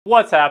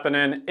What's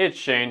happening? It's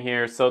Shane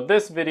here. So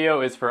this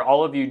video is for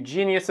all of you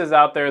geniuses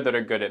out there that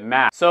are good at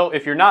math. So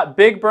if you're not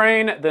big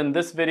brain, then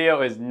this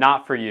video is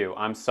not for you.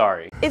 I'm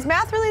sorry. Is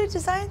math related to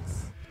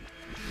science?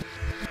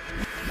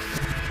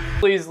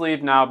 Please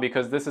leave now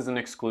because this is an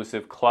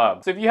exclusive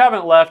club. So if you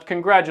haven't left,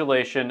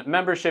 congratulations.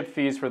 Membership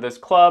fees for this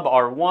club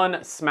are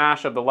one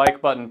smash of the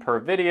like button per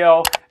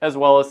video, as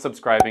well as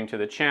subscribing to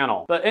the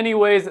channel. But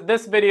anyways,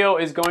 this video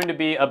is going to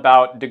be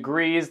about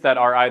degrees that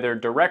are either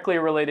directly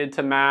related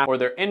to math or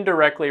they're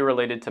indirectly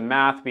related to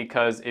math,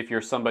 because if you're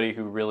somebody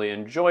who really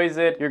enjoys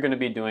it, you're going to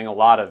be doing a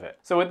lot of it.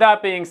 So with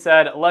that being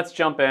said, let's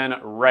jump in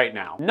right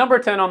now. Number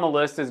 10 on the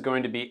list is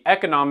going to be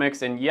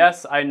economics, and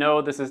yes, I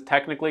know this is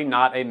technically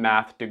not a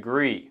math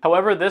degree.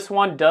 However, this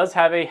one does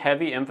have a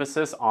heavy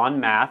emphasis on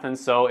math, and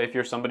so if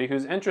you're somebody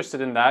who's interested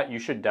in that, you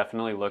should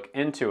definitely look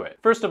into it.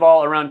 First of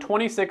all, around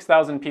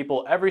 26,000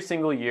 people every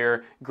single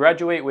year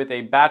graduate with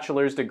a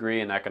bachelor's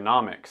degree in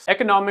economics.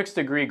 Economics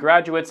degree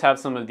graduates have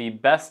some of the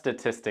best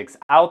statistics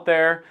out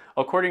there.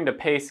 According to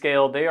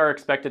payscale, they are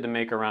expected to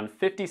make around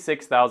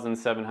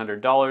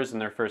 $56,700 in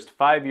their first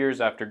 5 years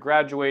after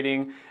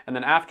graduating, and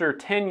then after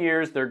 10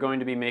 years, they're going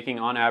to be making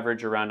on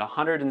average around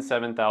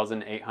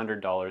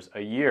 $107,800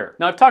 a year.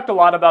 Now, I've talked a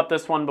lot about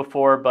this one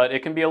before, but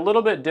it can be a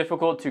little bit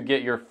difficult to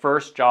get your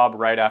first job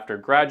right after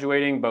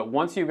graduating, but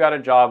once you've got a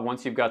job,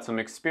 once you've got some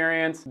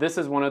experience, this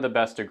is one of the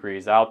best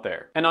degrees out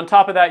there. And on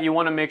top of that, you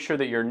want to make sure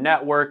that you're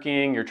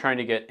networking, you're trying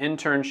to get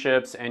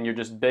internships, and you're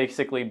just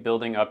basically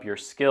building up your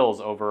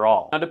skills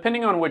overall. Now,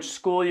 depending on which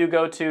school you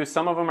go to,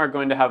 some of them are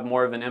going to have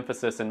more of an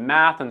emphasis in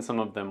math and some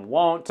of them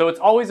won't. So it's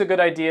always a good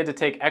idea to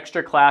take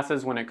extra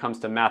classes when it comes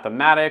to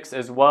mathematics,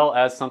 as well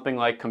as something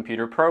like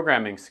computer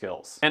programming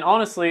skills. And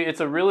honestly, it's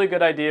a really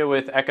good idea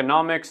with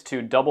economics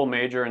to double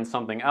major in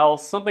something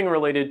else, something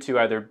related to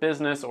either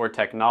business or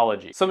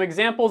technology. Some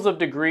examples of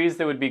degrees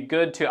that would be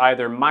good to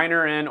either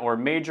minor in or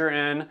major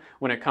in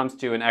when it comes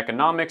to an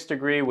economics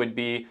degree would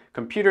be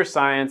computer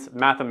science,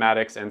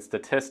 mathematics, and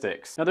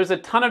statistics. Now, there's a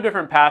ton of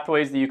different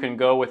pathways that you can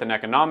go with an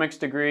economics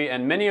degree,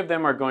 and many of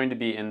them are going to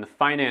be in the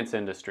finance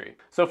industry.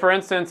 So for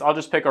instance, I'll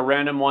just pick a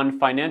random one.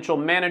 Financial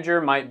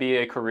manager might be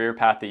a career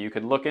path that you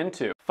could look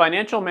into.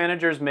 Financial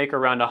managers make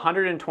around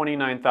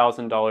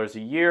 $129,000 a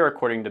year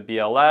according to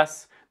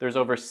BLS. There's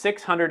over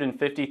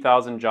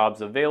 650,000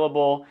 jobs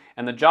available,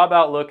 and the job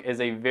outlook is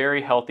a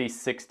very healthy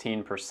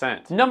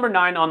 16%. Number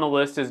 9 on the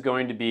list is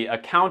going to be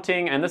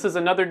accounting, and this is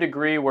another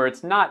degree where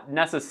it's not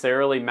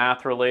necessarily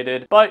math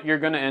related, but you're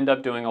going to end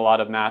up doing a lot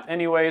of math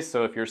anyways,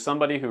 so if you're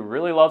somebody who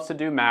really loves to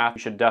do math,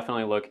 you should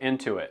definitely look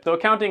into it. So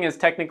accounting is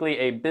technically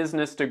a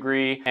business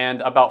degree,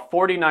 and about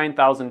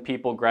 49,000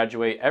 people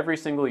graduate every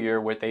single year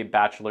with a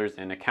bachelor's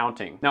in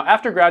accounting. Now,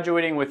 after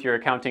graduating with your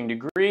accounting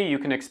degree, you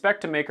can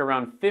expect to make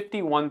around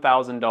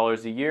 $51,000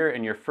 a year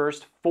in your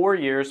first 4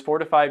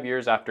 to 5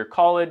 years after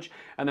college,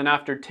 and then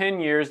after 10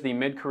 years, the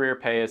mid-career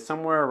pay is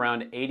somewhere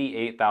around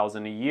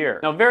 $88,000 a year.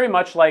 Now, very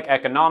much like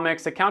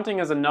economics, accounting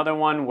is another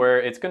one where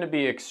it's going to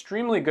be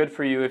extremely good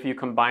for you if you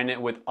combine it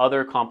with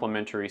other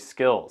complementary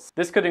skills.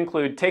 This could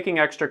include taking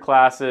extra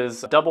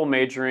classes, double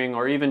majoring,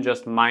 or even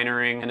just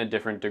minoring in a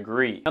different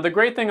degree. Now, the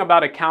great thing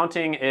about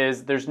accounting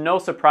is there's no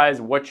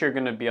surprise what you're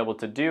going to be able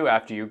to do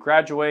after you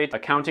graduate.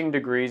 Accounting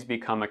degrees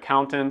become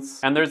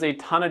accountants, and there's a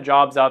ton of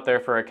jobs out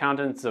there for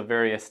accountants, a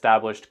very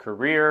established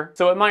career.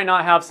 So it might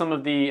not have some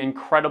of the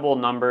incredible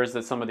numbers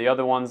that some of the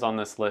other ones on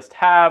this list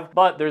have,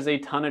 but there's a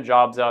ton of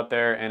jobs out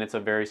there and it's a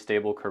very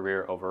stable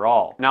career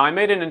overall. Now, I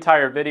made an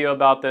entire video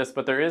about this,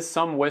 but there is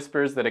some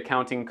whispers that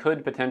accounting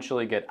could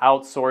potentially get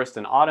outsourced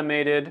and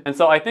automated. And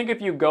so I think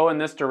if you go in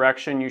this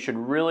direction, you should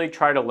really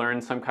try to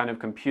learn some kind of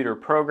computer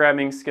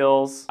programming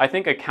skills. I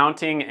think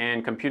accounting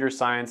and computer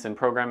science and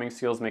programming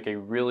skills make a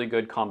really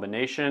good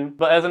combination.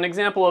 But as an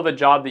example of a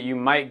job that you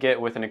might get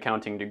with an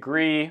accounting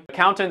degree,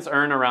 accountants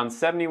earn around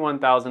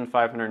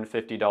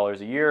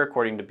 $71,550 a year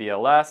according to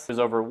BLS. There's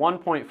over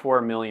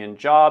 1.4 million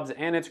jobs,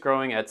 and it's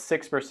growing at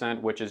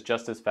 6%, which is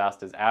just as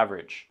fast as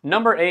average.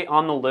 Number 8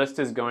 on the list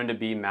is going to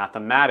be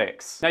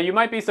mathematics. Now, you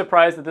might be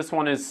surprised that this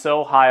one is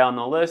so high on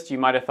the list. You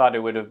might have thought it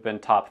would have been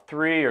top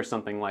 3 or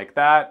something like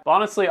that. But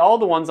honestly, all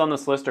the ones on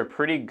this list are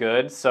pretty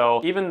good,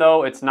 so even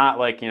though it's not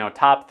like,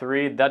 top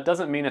 3, that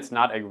doesn't mean it's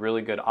not a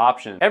really good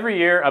option. Every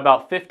year,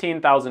 about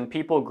 15,000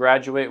 people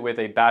graduate with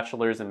a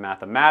bachelor's in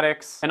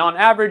mathematics, and on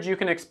average, you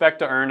can expect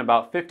to earn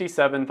about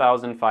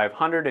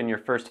 $57,500 in your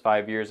first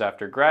 5 years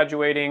after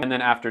graduating, and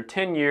then after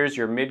 10 years,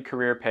 your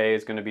mid-career pay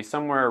is going to be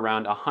somewhere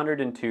around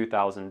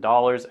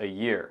 $102,000 a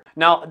year.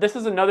 Now, this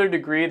is another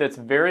degree that's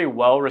very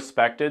well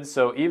respected,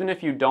 so even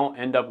if you don't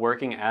end up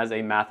working as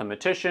a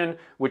mathematician,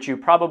 which you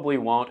probably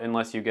won't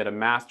unless you get a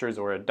master's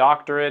or a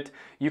doctorate,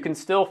 you can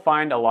still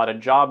find a lot of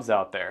jobs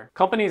out there.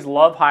 Companies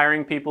love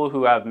hiring people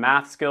who have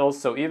math skills,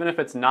 so even if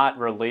it's not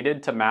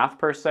related to math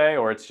per se,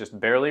 or it's just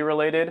barely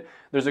related,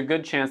 there's a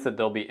good chance that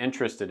they'll be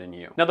interested in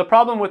you. Now, the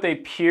problem with a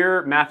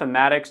pure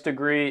mathematics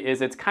degree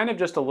is it's kind of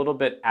just a little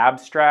bit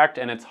abstract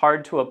and it's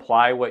hard to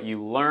apply what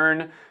you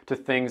learn to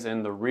things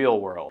in the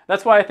real world.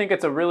 That's why I think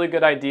it's a really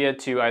good idea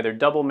to either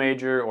double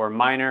major or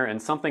minor in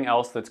something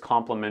else that's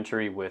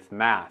complementary with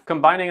math.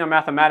 Combining a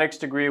mathematics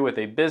degree with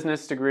a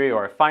business degree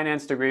or a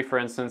finance degree, for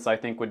instance, I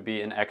think would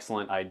be an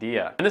excellent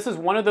idea. And this is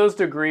one of those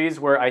degrees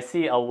where I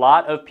see a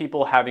lot of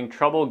people having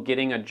trouble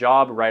getting a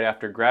job right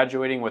after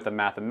graduating with a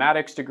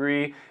mathematics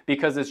degree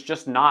because it's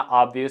just not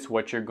obvious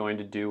what you're going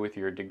to do with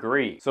your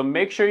degree. So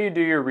make sure you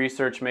do your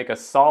research, make a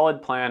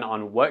solid plan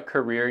on what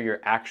career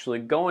you're actually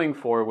going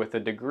for with a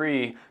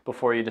degree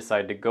before you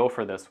decide to go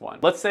for this one.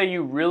 Let's say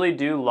you really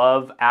do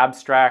love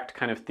abstract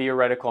kind of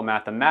theoretical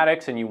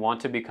mathematics and you want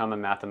to become a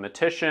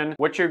mathematician.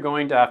 What you're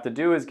going to have to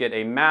do is get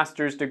a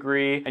master's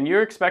degree, and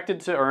you're expected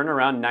to earn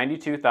around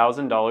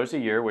 $92,000 a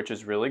year, which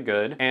is really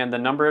good. And the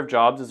number of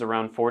jobs is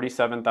around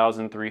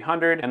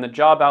 47,300, and the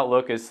job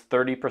outlook is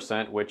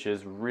 30%, which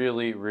is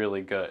really,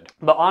 really good.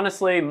 But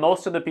honestly,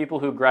 most of the people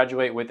who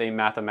graduate with a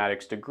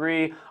mathematics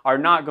degree are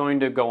not going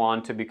to go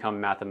on to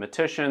become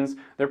mathematicians.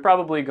 They're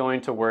probably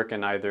going to work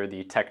in either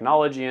the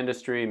technology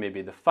industry,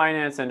 maybe the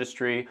finance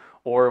industry,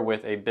 or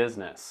with a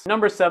business.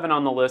 Number 7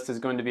 on the list is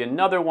going to be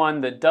another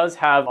one that does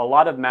have a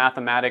lot of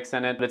mathematics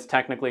in it, but it's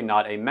technically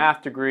not a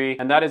math degree,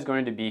 and that is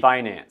going to be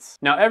finance.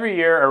 Now, every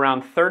year,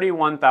 around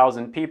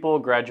 31,000 people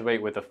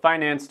graduate with a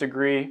finance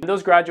degree. And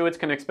those graduates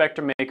can expect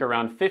to make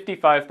around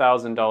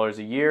 $55,000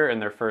 a year in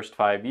their first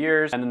 5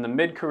 years, and then the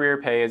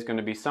mid-career pay is going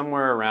to be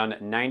somewhere around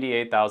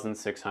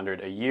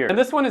 $98,600 a year. And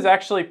this one is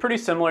actually pretty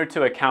similar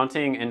to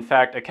accounting. In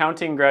fact,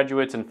 accounting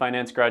graduates and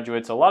finance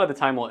graduates a lot of the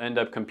time will end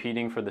up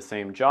competing for the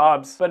same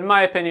jobs, but in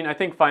my opinion, I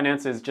think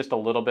finance is just a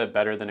little bit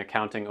better than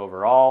accounting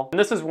overall. And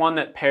this is one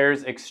that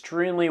pairs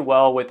extremely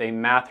well with a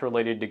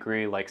math-related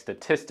degree like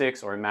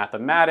statistics or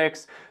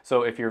mathematics.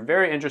 So if you're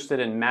very interested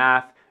in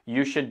math,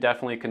 you should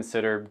definitely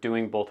consider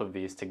doing both of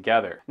these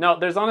together. Now,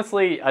 there's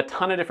honestly a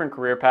ton of different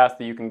career paths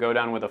that you can go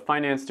down with a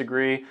finance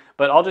degree,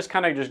 but I'll just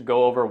kind of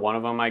go over one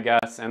of them, I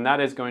guess, and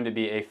that is going to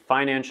be a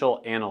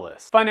financial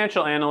analyst.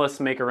 Financial analysts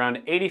make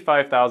around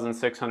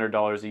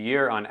 $85,600 a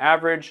year on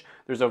average.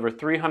 There's over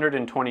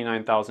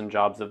 329,000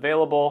 jobs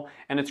available,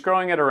 and it's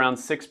growing at around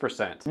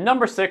 6%.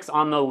 Number 6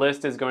 on the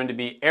list is going to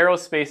be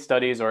aerospace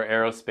studies or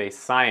aerospace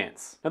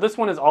science. Now, this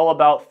one is all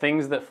about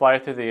things that fly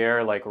through the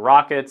air like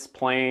rockets,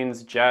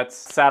 planes, jets,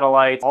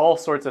 satellites, all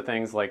sorts of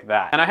things like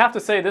that. And I have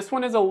to say, this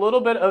one is a little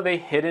bit of a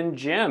hidden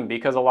gem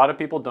because a lot of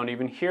people don't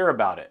even hear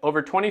about it.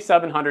 Over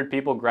 2,700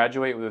 people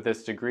graduate with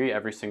this degree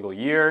every single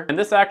year, and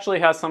this actually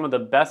has some of the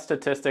best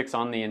statistics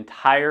on the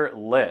entire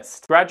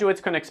list.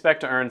 Graduates can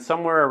expect to earn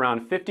somewhere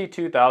around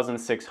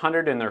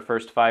 $52,600 in their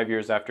first 5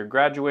 years after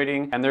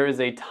graduating, and there is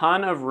a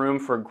ton of room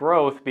for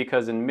growth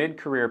because in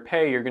mid-career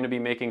pay, you're going to be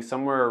making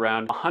somewhere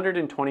around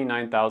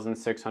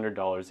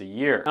 $129,600 a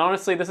year. And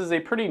honestly, this is a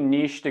pretty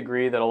niche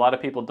degree that a lot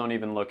of people don't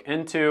even look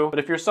into, but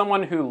if you're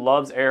someone who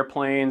loves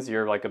airplanes,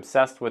 you're like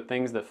obsessed with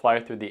things that fly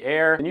through the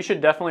air, then you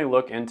should definitely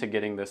look into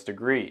getting this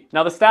degree.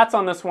 Now, the stats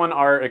on this one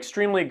are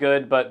extremely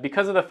good, but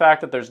because of the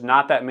fact that there's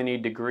not that many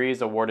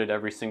degrees awarded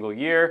every single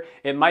year,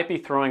 it might be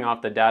throwing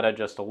off the data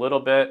just a little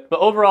bit.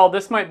 But overall,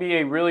 this might be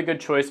a really good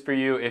choice for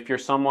you if you're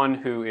someone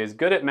who is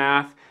good at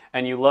math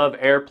and you love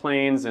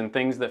airplanes and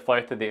things that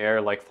fly through the air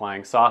like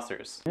flying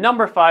saucers.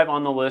 Number 5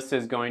 on the list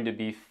is going to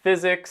be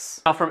physics.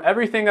 Now, from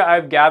everything that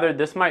I've gathered,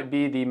 this might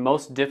be the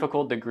most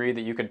difficult degree that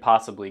you could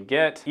possibly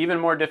get, even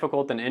more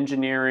difficult than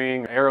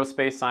engineering,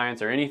 aerospace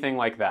science, or anything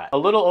like that. A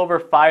little over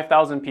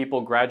 5,000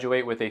 people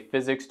graduate with a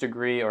physics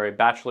degree or a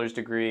bachelor's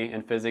degree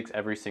in physics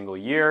every single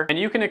year, and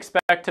you can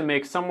expect to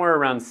make somewhere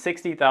around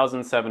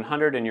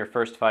 $60,700 in your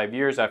first 5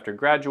 years after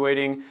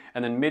graduating,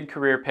 and then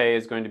mid-career pay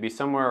is going to be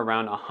somewhere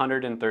around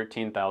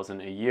 $113,000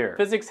 a year.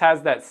 Physics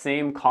has that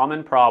same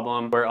common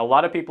problem where a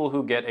lot of people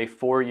who get a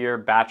 4-year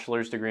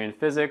bachelor's degree in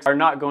physics are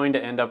not going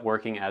to end up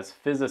working as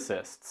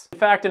physicists. In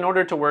fact, in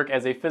order to work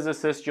as a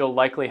physicist, you'll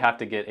likely have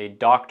to get a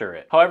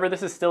doctorate. However,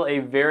 this is still a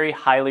very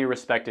highly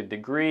respected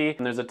degree,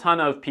 and there's a ton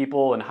of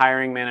people and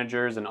hiring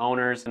managers and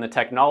owners in the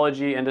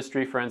technology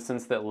industry, for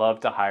instance, that love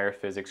to hire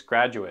physics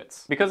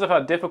graduates. Because of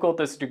how difficult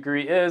this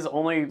degree is,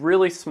 only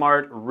really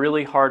smart,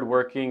 really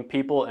hardworking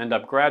people end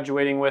up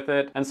graduating with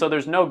it, and so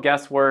there's no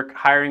guesswork.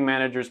 Hiring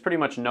managers pretty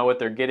much know what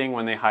they're getting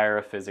when they hire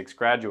a physics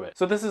graduate.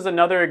 So this is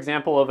another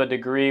example of a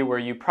degree where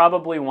you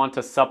probably want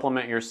to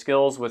supplement your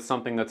skills with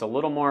something that's a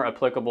little more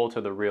applicable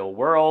to the real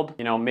world.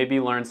 You know,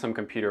 maybe learn some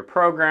computer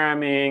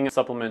programming,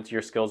 supplement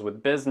your skills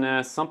with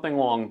business, something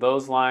along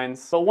those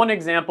lines. But one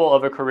example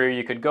of a career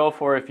you could go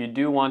for if you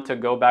do want to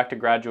go back to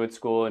graduate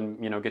school and,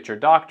 you know, get your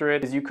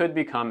doctorate is you could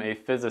become a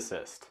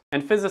physicist.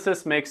 And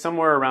physicists make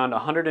somewhere around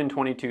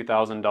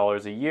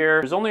 $122,000 a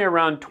year. There's only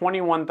around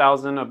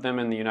 21,000 of them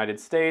in the United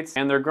States,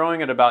 and they're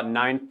growing at about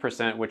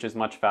 9%, which is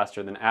much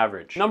faster than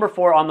average. Number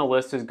 4 on the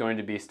list is going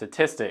to be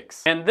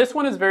statistics. And this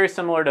one is very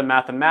similar to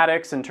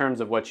mathematics in terms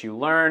of what you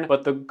learn,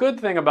 but the good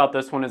thing about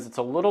this one is it's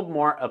a little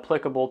more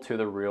applicable to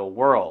the real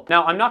world.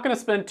 Now, I'm not going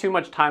to spend too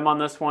much time on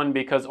this one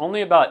because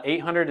only about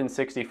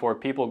 864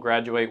 people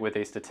graduate with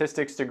a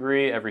statistics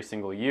degree every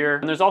single year.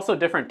 And there's also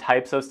different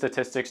types of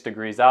statistics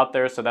degrees out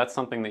there, so that's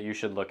something that you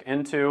should look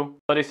into.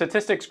 But a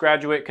statistics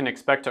graduate can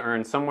expect to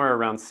earn somewhere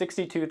around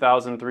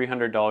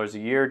 $62,300 a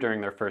year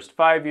during their first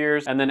 5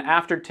 years, and then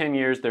after 10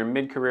 years, their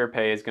mid-career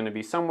pay is going to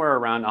be somewhere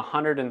around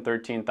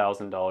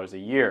 $113,000 a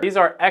year. These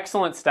are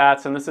excellent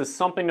stats, and this is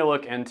something to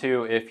look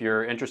into if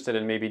you're interested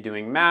in maybe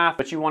doing math,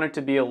 but you want it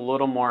to be a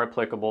little more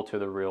applicable to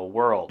the real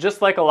world.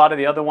 Just like a lot of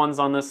the other ones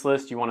on this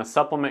list, you want to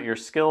supplement your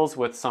skills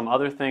with some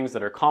other things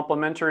that are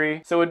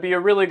complementary. So it would be a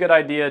really good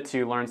idea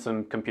to learn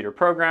some computer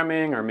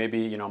programming or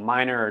maybe,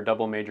 minor or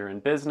double major in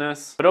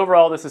business. But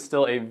overall, this is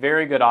still a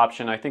very good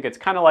option. I think it's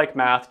kind of like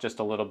math, just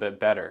a little bit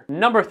better.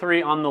 Number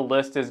 3 on the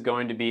list is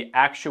going to be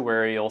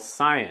actuarial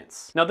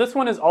science. Now, this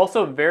one is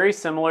also very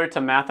similar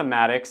to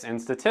mathematics and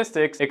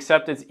statistics,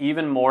 except it's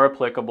even more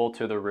applicable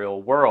to the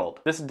real world.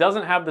 This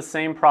doesn't have the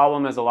same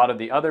problem as a lot of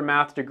the other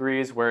math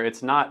degrees where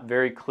it's not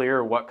very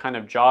clear what kind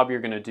of job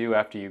you're going to do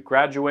after you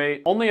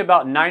graduate. Only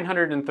about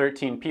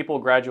 913 people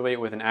graduate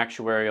with an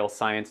actuarial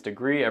science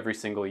degree every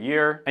single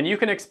year, and you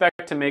can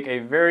expect to make a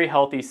very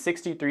healthy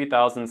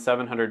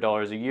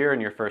 $63,700 a year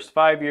in your first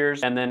 5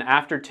 years, and then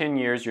after 10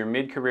 years, your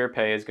mid-career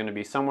pay is going to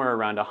be somewhere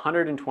around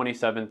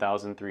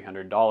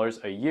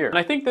 $127,300 a year. And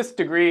I think this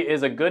degree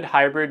is a good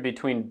hybrid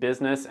between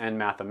business and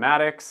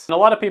mathematics. And a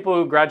lot of people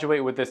who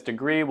graduate with this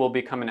degree will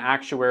become an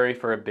actuary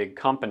for a big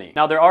company.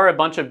 Now, there are a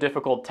bunch of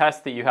difficult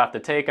tests that you have to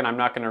take, and I'm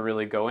not going to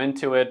really go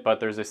into it, but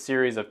there's a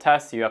series of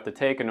tests you have to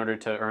take in order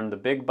to earn the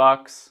big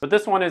bucks. But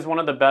this one is one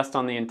of the best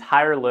on the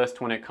entire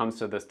list when it comes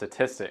to the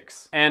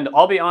statistics. And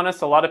I'll be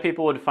honest, a lot of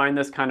people would find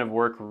this kind of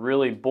work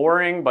really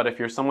boring, but if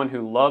you're someone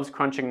who loves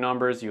crunching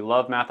numbers, you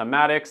love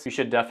mathematics, you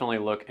should definitely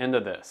look into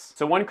this.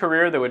 So one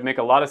career that would make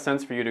a lot of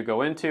sense for you to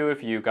go into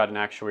if you got an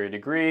actuary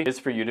degree is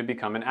for you to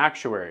become an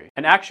actuary.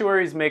 And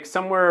actuaries make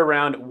somewhere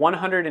around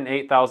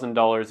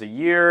 $108,000 a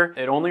year.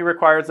 It only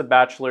requires a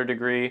bachelor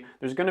degree.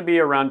 There's going to be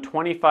around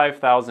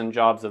 25,000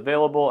 jobs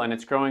available, and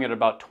it's growing at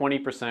about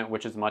 20%,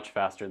 which is much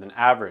faster than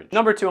average.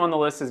 Number 2 on the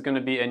list is going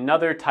to be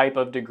another type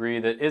of degree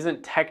that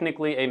isn't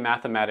technically a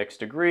mathematics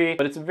degree,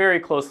 but it's very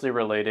closely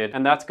related,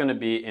 and that's going to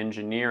be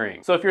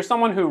engineering. So if you're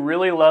someone who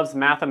really loves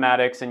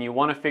mathematics and you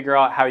want to figure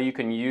out how you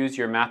can use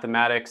your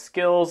mathematics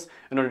skills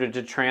in order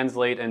to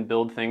translate and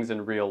build things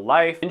in real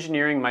life,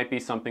 engineering might be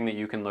something that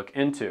you can look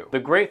into. The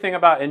great thing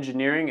about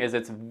engineering is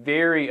it's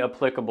very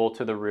applicable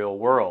to the real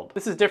world.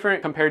 This is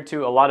different compared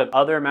to a lot of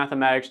other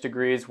mathematics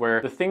degrees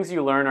where the things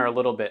you learn are a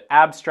little bit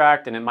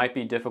abstract and it might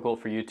be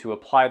difficult for you to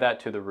apply that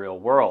to the real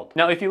world.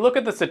 Now, if you look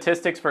at the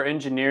statistics for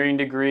engineering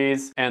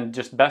degrees and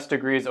just best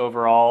degrees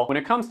overall, when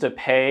it comes to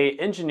pay,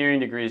 engineering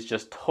degrees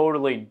just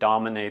totally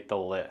dominate the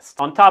list.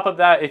 On top of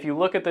that, if you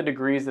look at the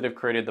degrees that have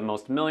created the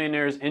most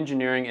millionaires,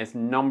 engineering is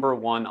number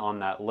 1 on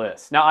that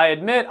list. Now, I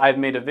admit I've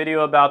made a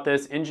video about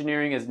this.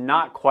 Engineering is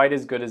not quite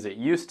as good as it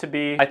used to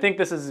be. I think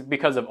this is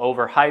because of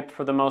overhype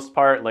for the most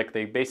part. Like,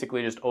 they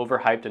basically just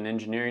overhyped an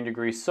engineering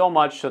degree so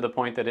much to the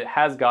point that it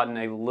has gotten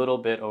a little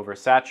bit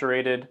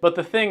oversaturated. But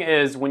the thing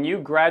is, when you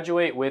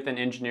graduate with an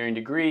engineering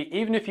degree,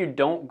 even if you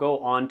don't go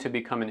on to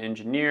become an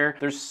engineer,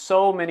 there's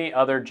so many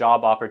other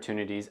job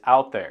opportunities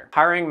out there.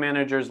 Hiring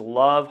managers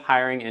love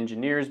hiring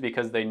engineers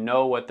because they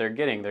know what they're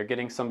getting. They're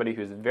getting somebody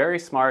who's very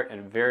smart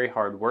and very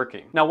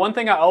hardworking. Now, one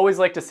thing I always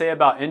like to say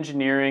about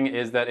engineering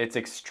is that it's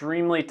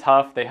extremely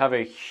tough. They have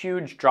a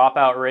huge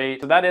dropout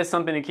rate. So that is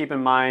something to keep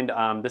in mind.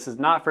 This is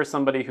not for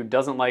somebody who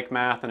doesn't like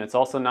math, and it's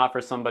also not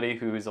for somebody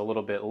who's a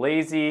little bit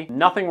lazy.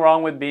 Nothing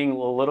wrong with being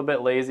a little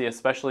bit lazy,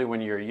 especially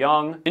when you're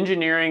young.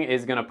 Engineering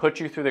is going to put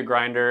you through the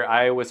grinder.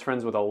 I was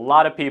friends with a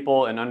lot of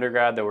people in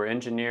undergrad that were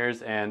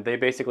engineers, and they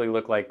basically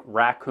look like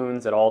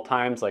raccoons at all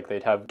times. Like,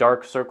 they'd have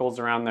dark circles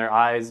around their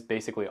eyes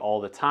basically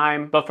all the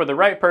time. But for the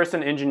right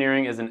person,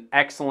 engineering is an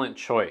excellent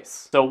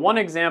choice. So one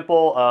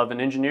example of an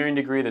engineering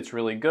degree that's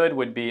really good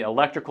would be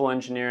electrical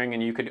engineering,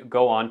 and you could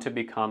go on to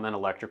become an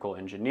electrical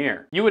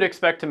engineer. You would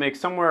expect to make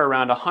somewhere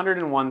around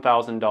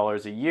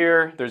 $101,000 a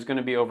year. There's going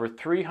to be over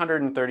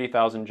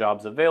 330,000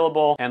 jobs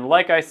available, and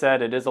like I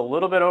said, it is a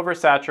little bit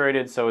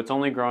oversaturated, so it's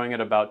only growing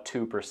at about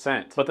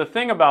 2%. But the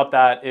thing about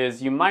that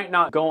is you might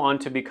not go on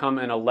to become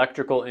an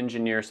electrical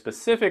engineer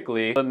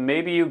specifically, but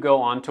maybe you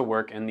go on to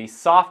work in the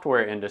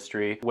software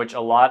industry, which a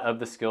lot of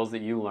the skills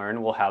that you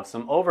learn will have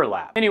some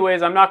overlap.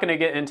 Anyways, I'm not going to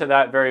get into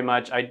that very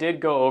much. I did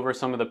go over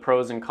some of the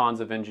pros and cons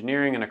of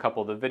engineering in a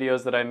couple of the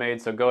videos that I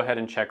made, so go ahead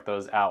and check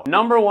those out.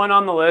 Number 1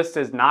 on the list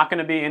is not going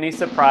to be any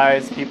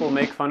surprise. People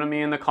make fun of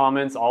me in the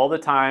comments all the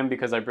time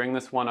because I bring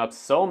this one up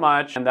so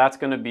much, and that's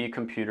going to be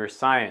computer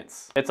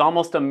science. It's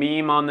almost a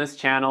meme on this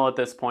channel at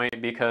this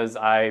point because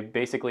I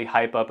basically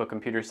hype up a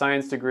computer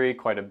science degree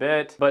quite a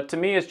bit. But to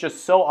me, it's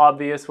just so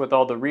obvious with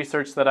all the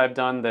research that I've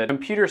done that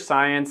computer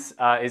science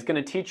is going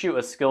to teach you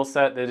a skill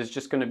set that is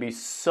just going to be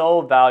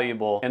so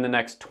valuable in the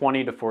next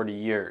 20 to 40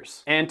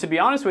 years. And to be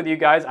honest with you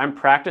guys, I'm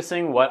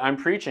practicing what I'm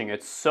preaching.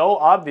 It's so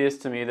obvious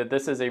to me that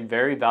this is a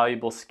very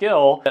valuable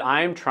skill that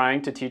I am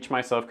trying to teach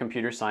myself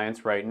computer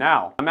science right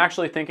now. I'm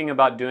actually thinking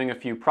about doing a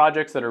few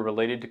projects that are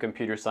related to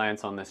computer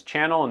science on this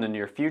channel in the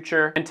near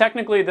future. And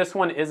technically this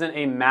one isn't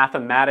a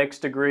mathematics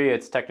degree,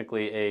 it's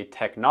technically a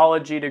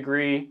technology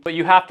degree, but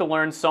you have to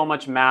learn so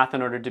much math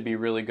in order to be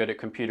really good at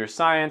computer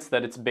science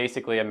that it's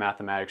basically a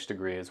mathematics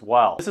degree as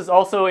well. This is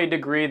also a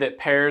degree that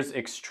pairs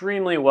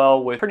extremely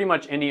well with pretty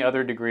much any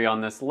other degree on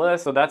this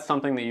list, so that's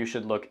something that you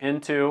should look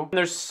into. And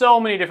there's so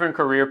many different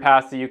career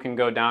paths that you can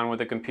go down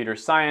with a computer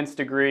science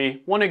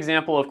degree. One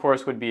example, of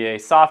course, would be a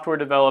software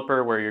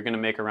developer where you're going to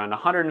make around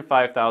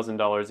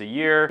 $105,000 a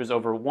year. There's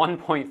over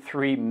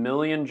 1.3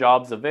 million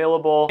jobs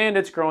available, and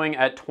it's growing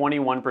at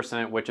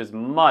 21%, which is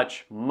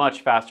much,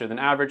 much faster than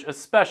average,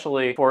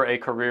 especially for a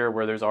career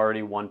where there's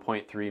already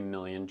 1.3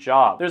 million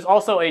jobs. There's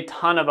also a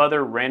ton of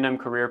other random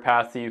career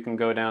paths that you can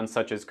go down,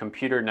 such as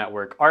computer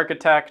network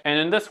architect. And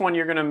in this one,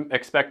 you're going to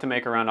expect to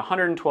make around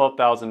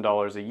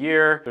 $112,000 a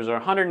year. There's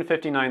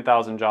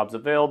 159,000 jobs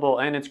available,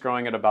 and it's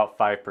growing at about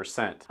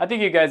 5%. I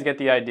think you guys get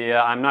the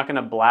idea. I'm not going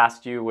to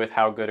blast you with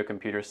how good a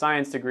computer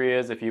science degree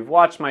is. If you've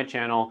watched my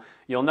channel,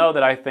 you'll know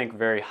that I think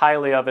very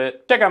highly of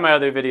it. Check out my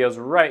other videos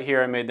right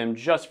here. I made them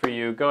just for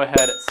you. Go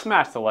ahead,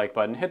 smash the like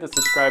button, hit the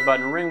subscribe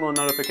button, ring the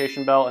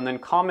notification bell, and then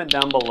comment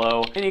down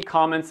below any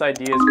comments,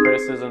 ideas,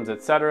 criticisms,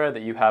 etc.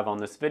 that you have on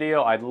this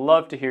video. I'd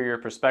love to hear your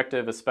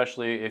perspective,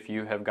 especially if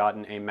you have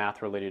gotten a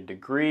math-related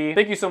degree.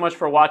 Thank you so much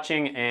for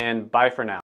watching, and bye for now.